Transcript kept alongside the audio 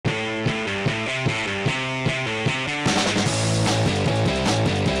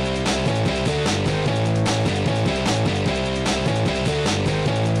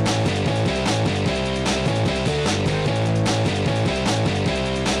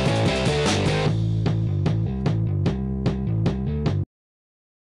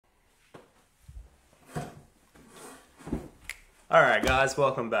Alright guys,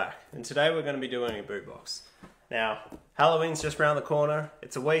 welcome back. And today we're going to be doing a boot box. Now, Halloween's just around the corner.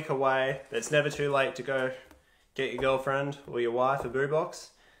 It's a week away, but it's never too late to go get your girlfriend or your wife a boot box.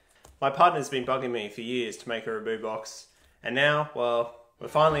 My partner's been bugging me for years to make her a boot box. And now, well, we're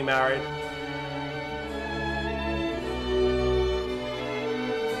finally married.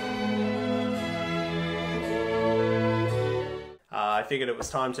 I figured it was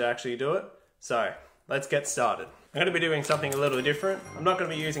time to actually do it. So, let's get started. I'm going to be doing something a little different. I'm not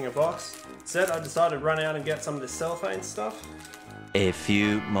going to be using a box. Instead, I decided to run out and get some of this cellophane stuff. A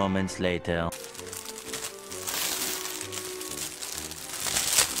few moments later.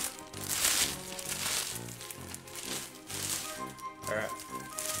 Alright.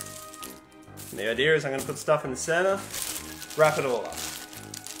 The idea is I'm going to put stuff in the center, wrap it all up.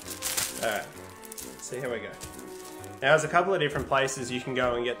 Alright, see how we go. Now there's a couple of different places you can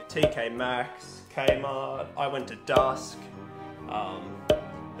go and get the TK Maxx, Kmart. I went to Dusk.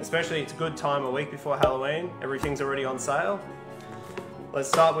 Especially it's a good time a week before Halloween. Everything's already on sale. Let's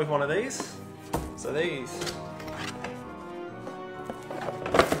start with one of these. So these.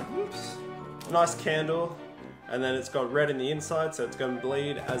 Oops. Nice candle. And then it's got red in the inside, so it's going to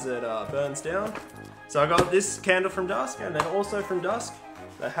bleed as it burns down. So I got this candle from Dusk, and then also from Dusk,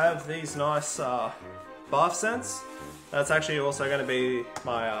 they have these nice bath scents. That's actually also going to be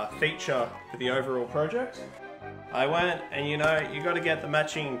my feature for the overall project. I went and you got to get the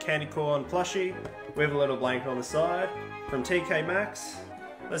matching candy corn plushie with a little blanket on the side from TK Maxx.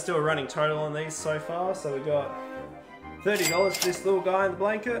 Let's do a running total on these so far. So we got $30 for this little guy in the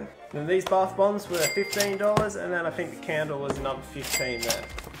blanket. Then these bath bombs were $15, and then I think the candle was another $15 there.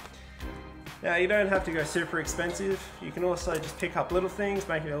 Now you don't have to go super expensive. You can also just pick up little things,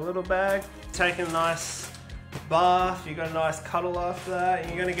 make it a little bag, take a nice bath, you got a nice cuddle after that, and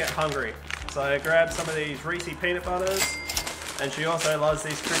you're gonna get hungry. So I grabbed some of these Reese peanut butters, and she also loves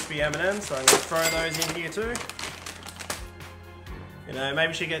these crispy M&Ms, so I'm gonna throw those in here too. You know,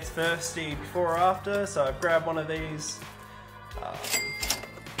 maybe she gets thirsty before or after, so I've grabbed one of these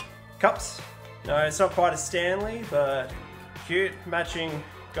cups. No, it's not quite a Stanley, but cute, matching,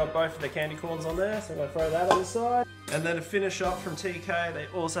 got both of the candy corns on there, so I'm gonna throw that on the side. And then to finish off from TK, they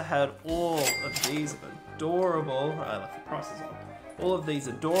also had all of these adorable, I left the prices on, all of these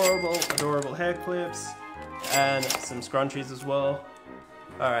adorable hair clips, and some scrunchies as well.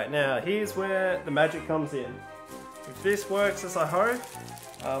 Alright, now here's where the magic comes in. If this works as I hope,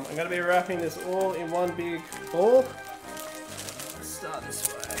 I'm going to be wrapping this all in one big ball. Let's start this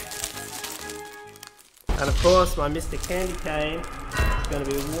way. And of course my Mr. Candy Cane is going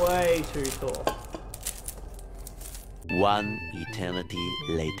to be way too tall. One eternity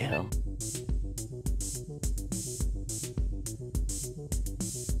later.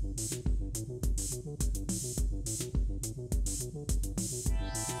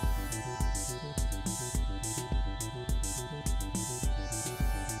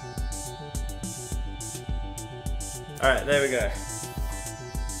 Alright, there we go.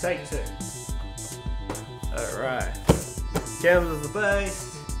 Take 2. Alright. Candles as the base.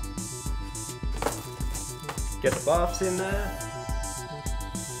 Get the baths in there.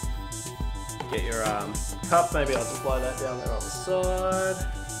 Get your cup, maybe I'll just blow that down there on the side.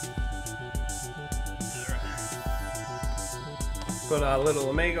 Alright. Put our little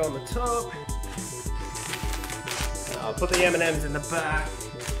Amigo on the top. I'll put the M&Ms in the back.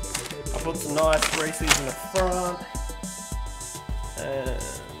 I'll put some nice Reese's in the front. And,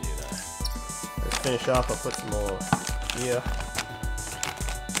 let's finish up, I'll put some more here.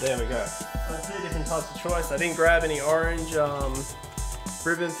 There we go. So 2 different types of choice. I didn't grab any orange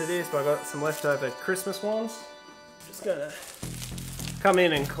ribbon for this, but I got some leftover Christmas ones. Just gonna come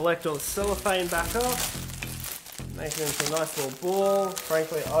in and collect all the cellophane back up. Make it into a nice little ball.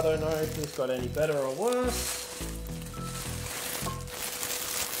 Frankly, I don't know if this got any better or worse.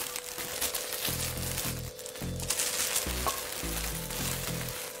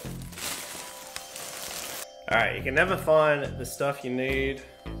 Alright, you can never find the stuff you need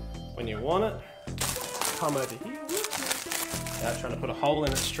when you want it. Come over here. Now trying to put a hole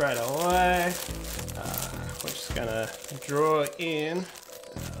in it straight away. We're just gonna draw in.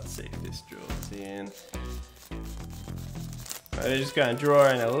 Let's see if this draws in. We're just gonna draw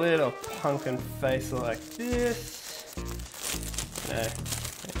in a little pumpkin face like this.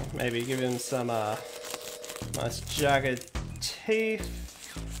 Maybe give him some nice jagged teeth.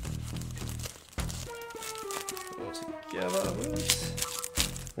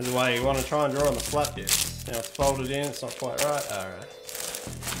 This is why you want to try and draw on the flap disc. Now it's folded in, it's not quite right. Alright.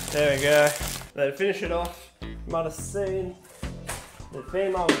 There we go. Now to finish it off, you might have seen the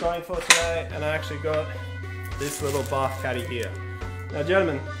theme I was going for today, and I actually got this little bath caddy here. Now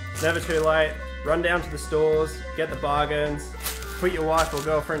gentlemen, never too late. Run down to the stores, get the bargains, put your wife or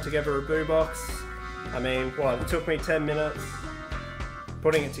girlfriend together a boo box. I mean, what, it took me 10 minutes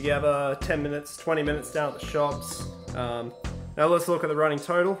putting it together, 10 minutes, 20 minutes down at the shops. Now let's look at the running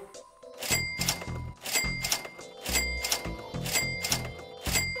total.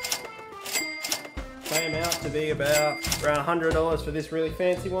 Came out to be about around $100 for this really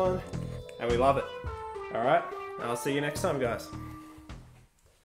fancy one, and we love it. Alright, I'll see you next time, guys.